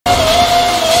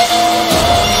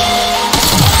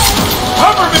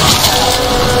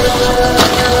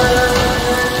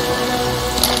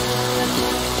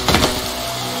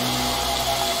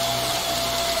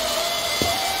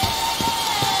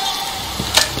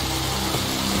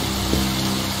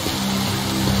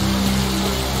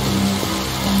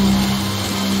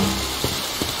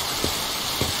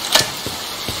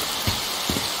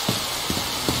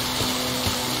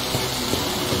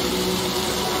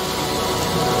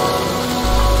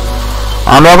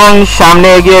আমি এখন সামনে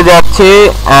এগিয়ে যাচ্ছি,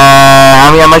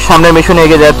 আমি আমার সামনের মিশনে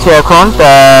এগিয়ে যাচ্ছি এখন।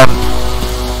 তা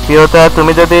প্রিয়তা,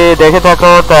 তুমি যদি দেখে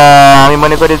থাকো তা আমি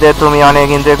মনে করি যে তুমি অনেক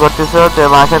এনজয় করতেছো, তো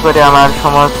আশা করি আমার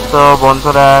সমস্ত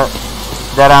বন্ধুরা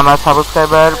যারা আমার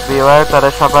সাবস্ক্রাইবার ভিউয়ার তারা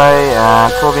সবাই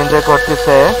খুব এনজয়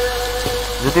করতেছে।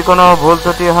 যদি কোনো ভুল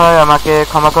ত্রুটি হয় আমাকে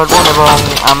ক্ষমা করবেন এবং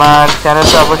আমার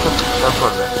চ্যানেলটা অবশ্যই সাবস্ক্রাইব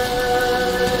করবেন।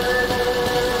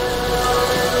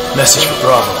 Message for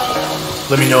Bravo.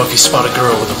 Let me know if you spot a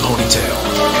girl with a ponytail.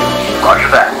 Roger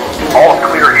that. All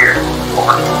clear here.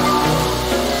 Over.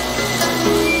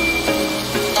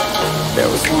 There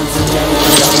was once a day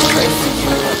that I would pray for you.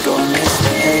 I'd go and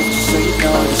misbehave just so you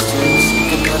noticed too.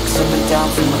 Sneaking looks up and down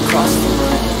from across the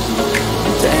room.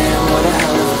 Damn, what a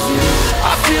hell of a view.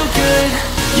 I feel good,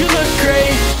 you look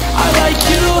great. I like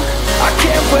you, I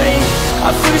can't wait.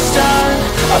 Our first time,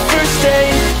 our first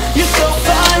date. You're so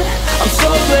fine, I'm so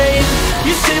late.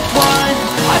 You sip wine,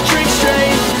 I drink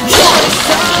straight. You waste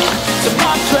time to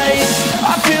my place.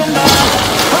 I feel my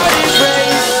heart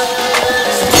erase.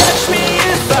 So catch me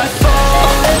if I fall.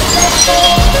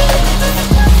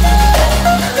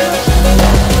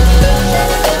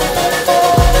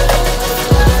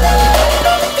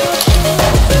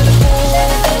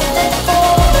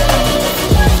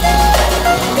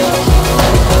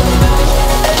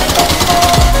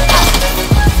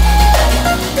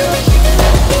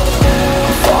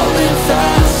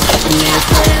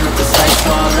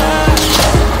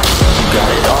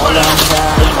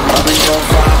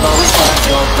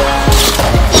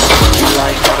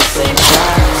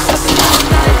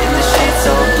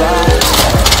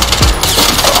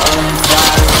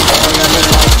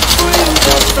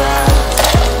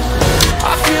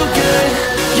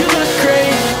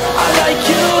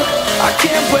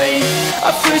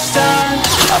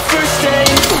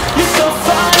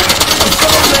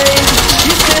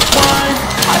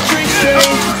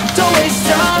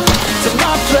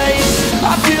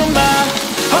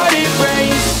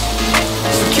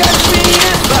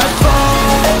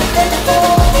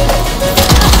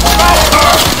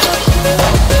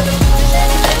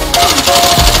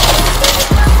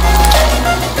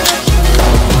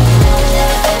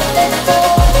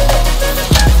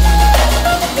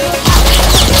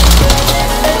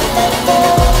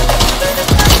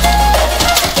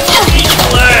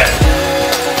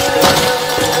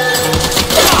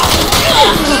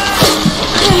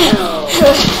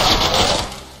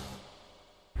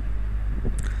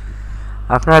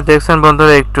 আপনারা দেখছেন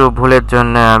বন্ধুরা, একটু ভুলের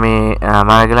জন্য আমি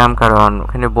মারা গেলাম, কারণ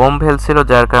ওখানে বোম ফেলছিল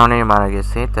যার কারণে মারা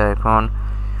গেছি। তা এখন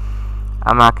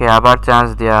আমাকে আবার চান্স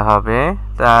দেওয়া হবে।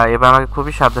 তা এবার আমাকে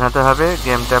খুবই সাবধান হতে হবে,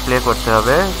 গেমটা প্লে করতে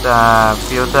হবে। তা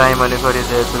প্রিয়তা, আমি মনে করি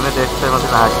যে তুমি দেখতে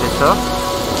মতন আসতেছ।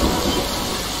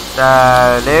 তা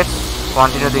let's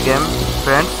continue the game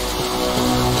friends.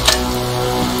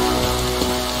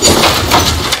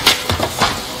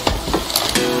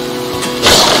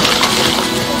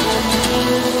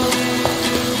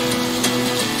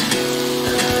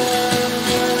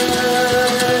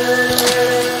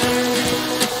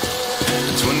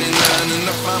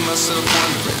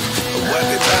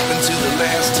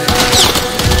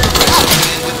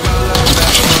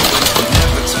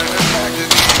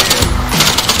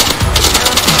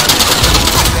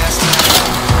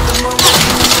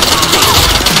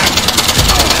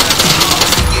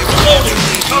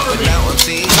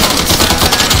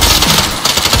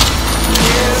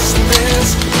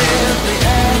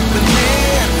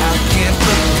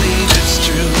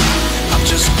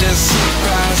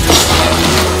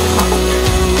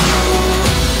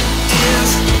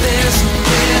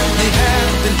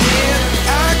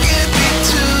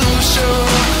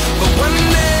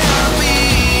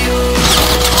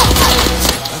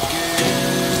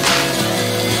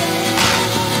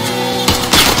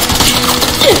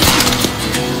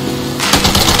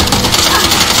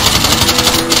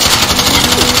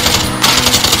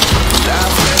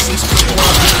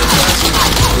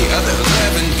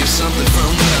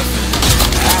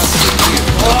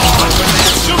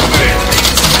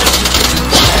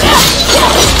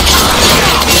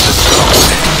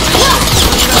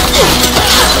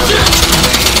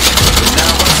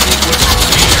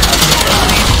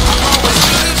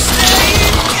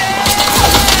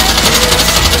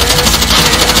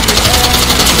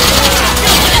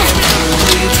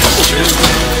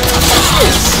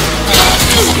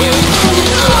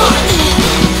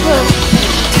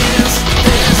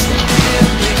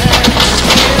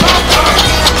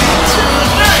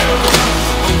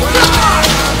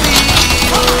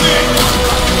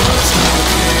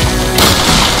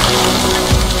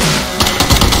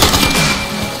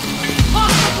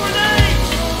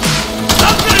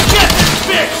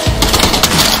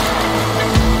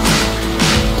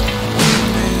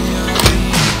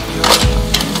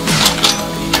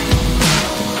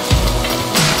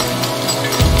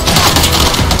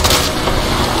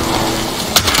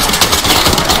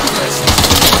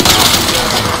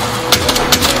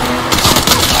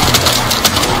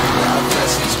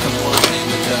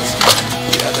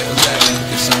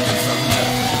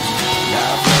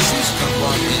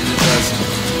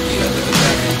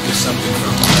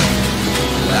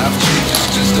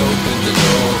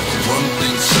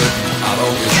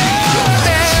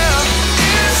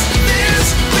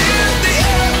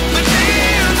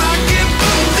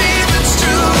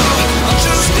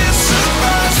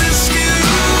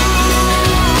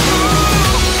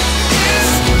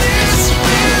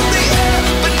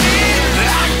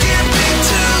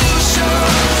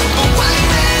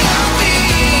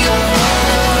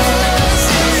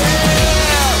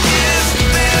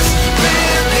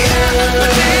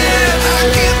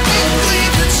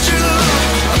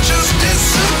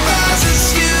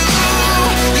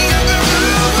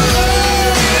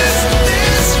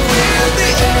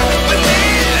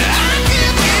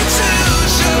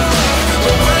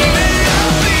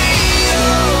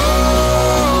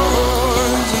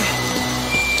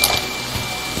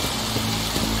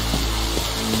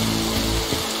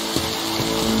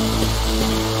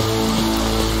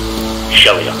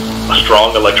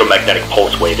 strong electromagnetic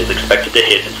pulse wave is expected to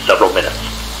hit in several minutes.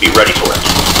 Be ready for it.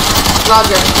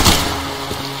 Roger.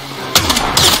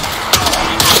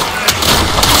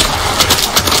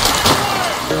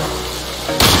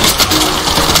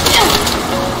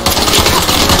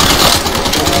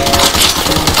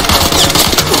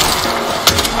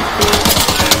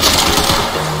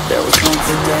 There was once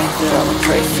a day that I would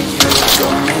pray for you. Go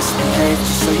and misbehave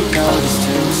just so you notice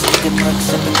too. Sneaking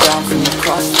looks up and down from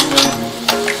across the room.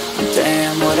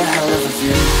 Damn, what a hell of a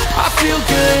view. I feel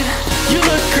good, you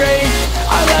look great.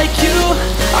 I like you,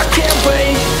 I can't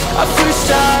wait. A first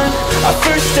time, a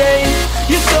first date.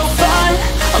 You're so fine,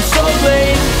 I'm so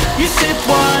late. You sip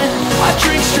wine, I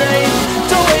drink straight.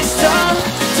 Don't waste time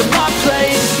to my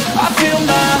place. I feel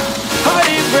my heart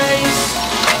erase.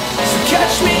 So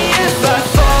catch me if I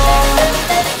fall.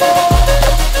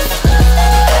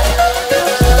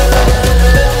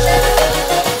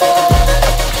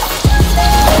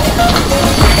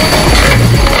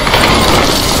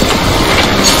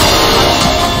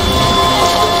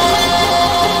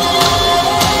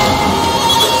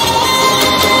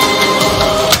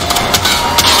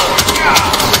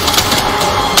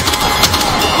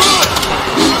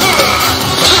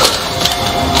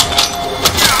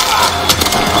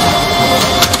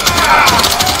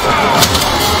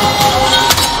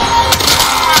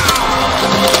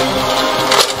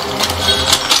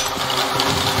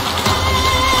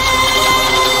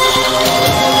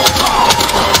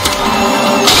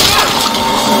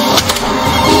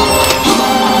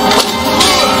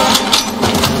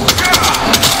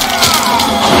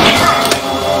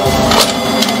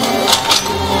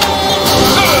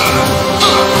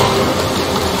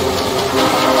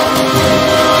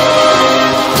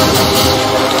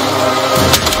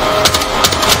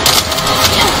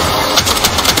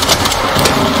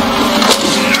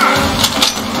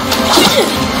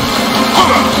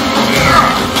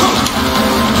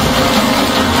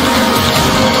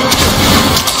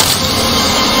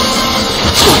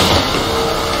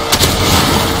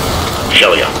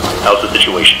 How's the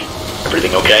situation?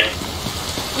 Everything okay?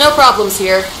 No problems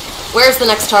here. Where's the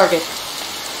next target?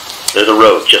 There's a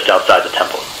road just outside the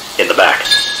temple. In the back.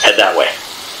 Head that way.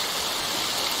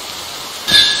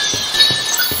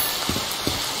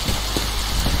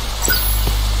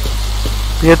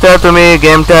 যেটা তুমি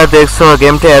গেমটা দেখছো,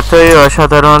 গেমটা এতই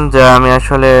অসাধারণ যা আমি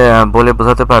আসলে বলে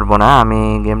বোঝাতে পারবো না। আমি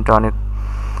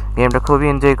গেমটা খুবই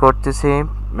এনজয় করতেছি।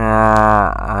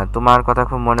 তোমার কথা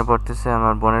খুব মনে পড়তেছে,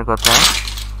 আমার বোনের কথা।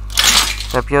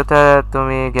 তা প্রিয়তা,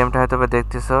 তুমি গেমটা হয়তো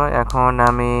দেখতেছো। এখন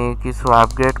আমি কিছু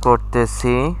আপগ্রেড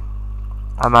করতেছি।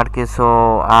 আমার কিছু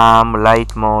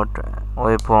লাইট মোড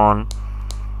ওয়েপন,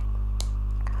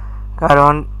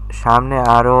 কারণ সামনে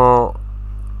আরও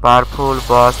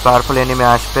পাওয়ারফুল এনিমি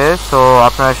আসবে। সো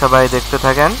আপনারা সবাই দেখতে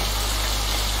থাকেন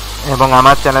এবং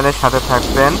আমার চ্যানেলের সাথে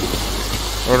থাকবেন,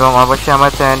 এবং অবশ্যই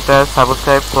আমার চ্যানেলটা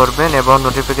সাবস্ক্রাইব করবেন এবং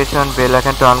নোটিফিকেশন বেল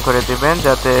আইকনটা অন করে দিবেন,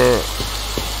 যাতে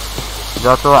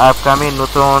যত আপকামিং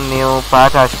নতুন নিউ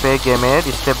পার্ট আসবে গেমের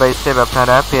স্টেপ বাই স্টেপ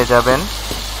আপনারা পেয়ে যাবেন।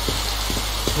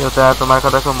 যেটা তোমার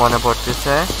কথা খুব মনে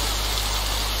পড়তেছে।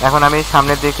 এখন আমি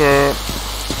সামনের দিকে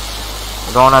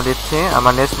রওনা দিচ্ছি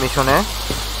আমার নেক্সট মিশনে।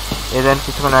 এজেন্ট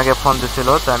কিছুক্ষণ আগে ফোন দিছিল,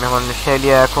 তো আমি এখন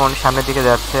শেলিয়া এখন সামনের দিকে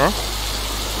যাচ্ছে।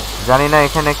 জানি না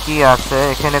এখানে কি আছে,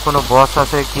 এখানে কোনো বস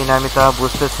আছে কি না আমি তা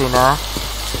বুঝতেছি না।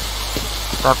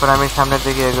 তারপর আমি সামনের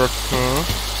দিকে এগোচ্ছি।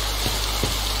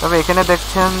 তবে এখানে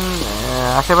দেখছেন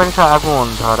আশেপাশে আগুন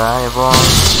ধরা এবং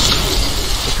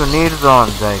একটু নির্জন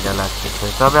জায়গা লাগতেছে।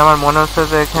 তবে আমার মনে হচ্ছে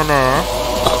যে এখানে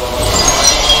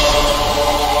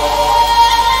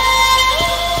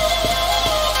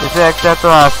কিছু একটা তো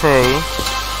আছেই।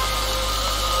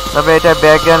 তবে এটা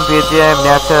background BGM,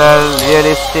 natural,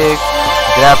 realistic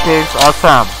graphics,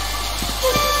 awesome.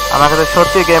 আমার কাছে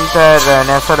সত্যি গেমটার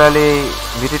ন্যাচারালি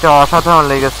ভিডিওটা অসাধারণ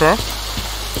লেগেছে।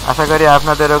 আশা করি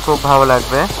আপনাদেরও খুব ভালো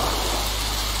লাগবে।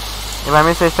 এবার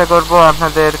আমি চেষ্টা করব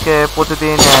আপনাদেরকে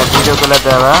প্রতিদিন ভিডিওগুলো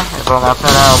দেওয়া, এবং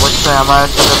আপনারা অবশ্যই আমার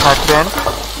সাথে থাকবেন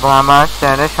এবং আমার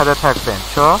চ্যানেলের সাথে থাকবেন।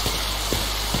 সো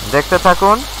দেখতে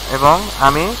থাকুন এবং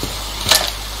আমি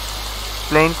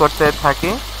প্লেইং করতে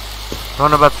থাকি।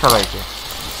 ধন্যবাদ সবাইকে।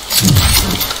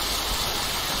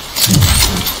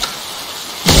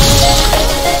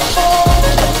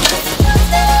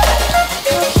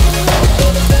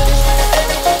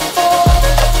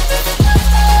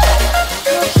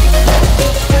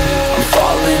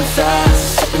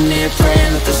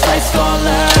 Praying that this night's gonna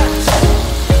last.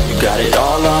 You got it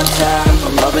all on tap.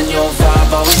 I'm loving your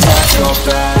vibe, always have your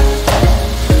back.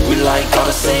 We like all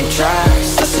the same tracks.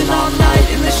 Listen all night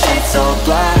in the sheets all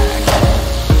black.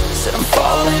 Said I'm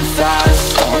falling fast.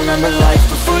 Don't remember life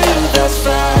before you, that's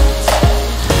fast.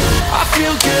 I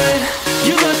feel good,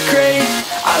 you look great,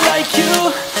 I like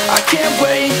you, I can't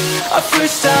wait. A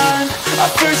first time, a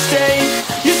first date,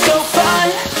 you're so fine,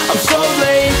 I'm so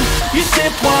late. You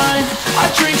sip wine, I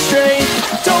drink straight,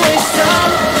 don't waste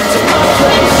time, take my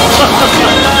place.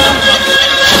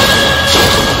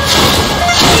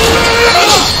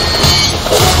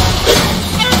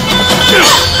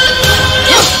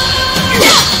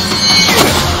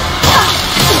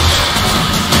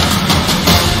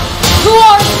 Who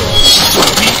are you?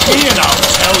 Beat me and I'll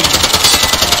tell you.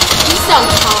 You sound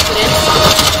confident.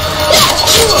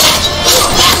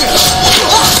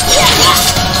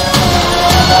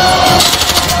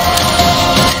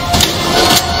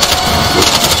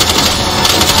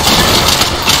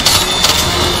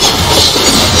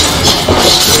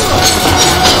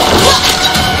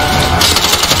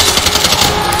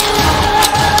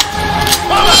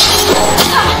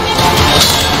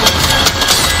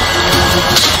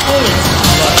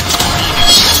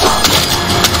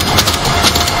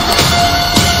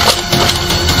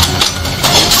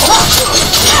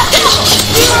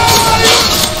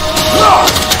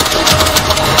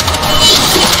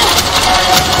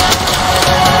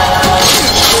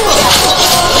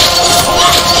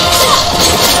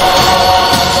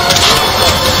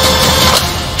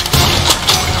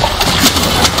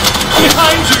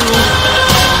 Behind you!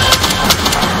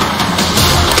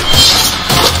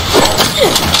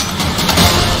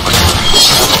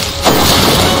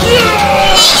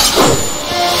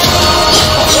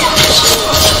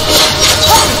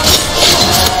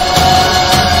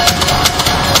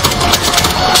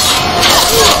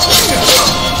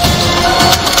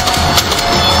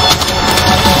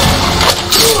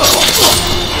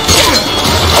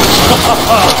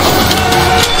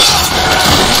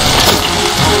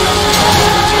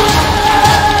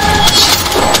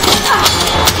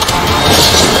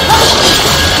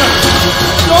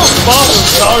 Don't bother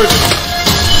starting.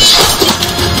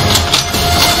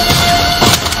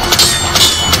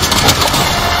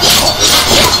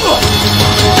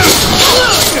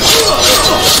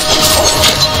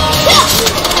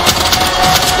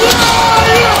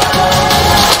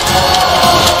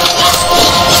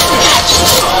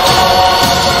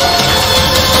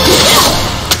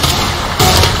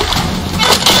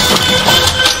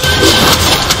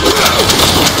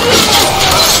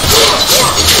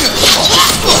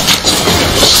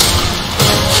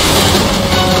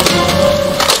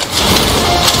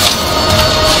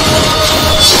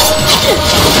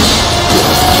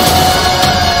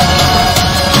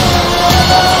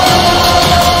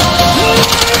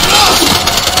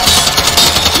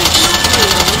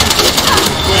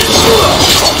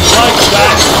 Like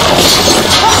that.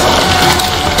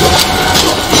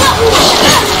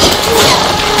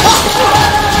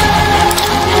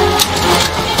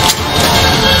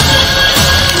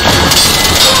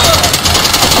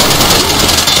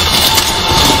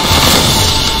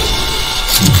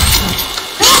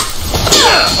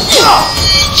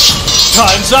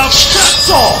 Time's up. That's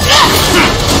all.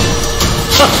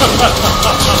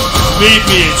 Meet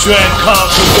me in Trancom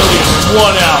Pavilion in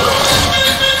 1 hour.